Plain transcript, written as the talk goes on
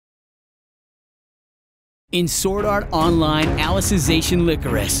In Sword Art Online Alicization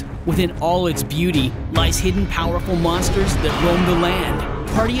Lycoris, within all its beauty, lies hidden powerful monsters that roam the land.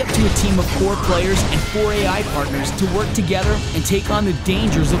 Party up to a team of 4 players and 4 AI partners to work together and take on the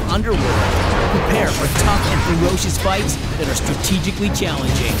dangers of Underworld. Prepare for tough and ferocious fights that are strategically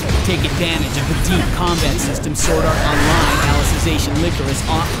challenging. Take advantage of the deep combat system Sword Art Online Alicization Lycoris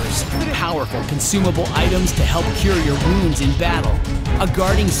offers. Powerful consumable items to help cure your wounds in battle. A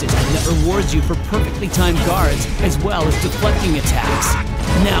guarding system that rewards you for perfectly timed guards as well as deflecting attacks.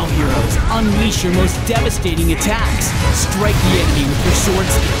 Now, heroes, unleash your most devastating attacks. Strike the enemy with your sword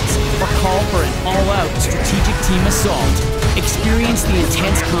skills, or call for an all-out strategic team assault. Experience the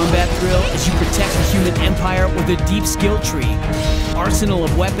intense combat thrill as you protect the human empire with a deep skill tree, arsenal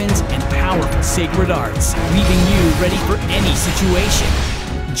of weapons, and powerful sacred arts, leaving you ready for any situation.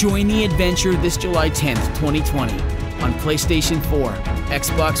 Join the adventure this July 10th, 2020 on PlayStation 4,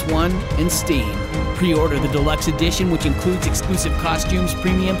 Xbox One, and Steam. Pre-order the deluxe edition, which includes exclusive costumes,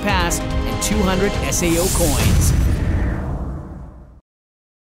 premium pass, and 200 SAO coins.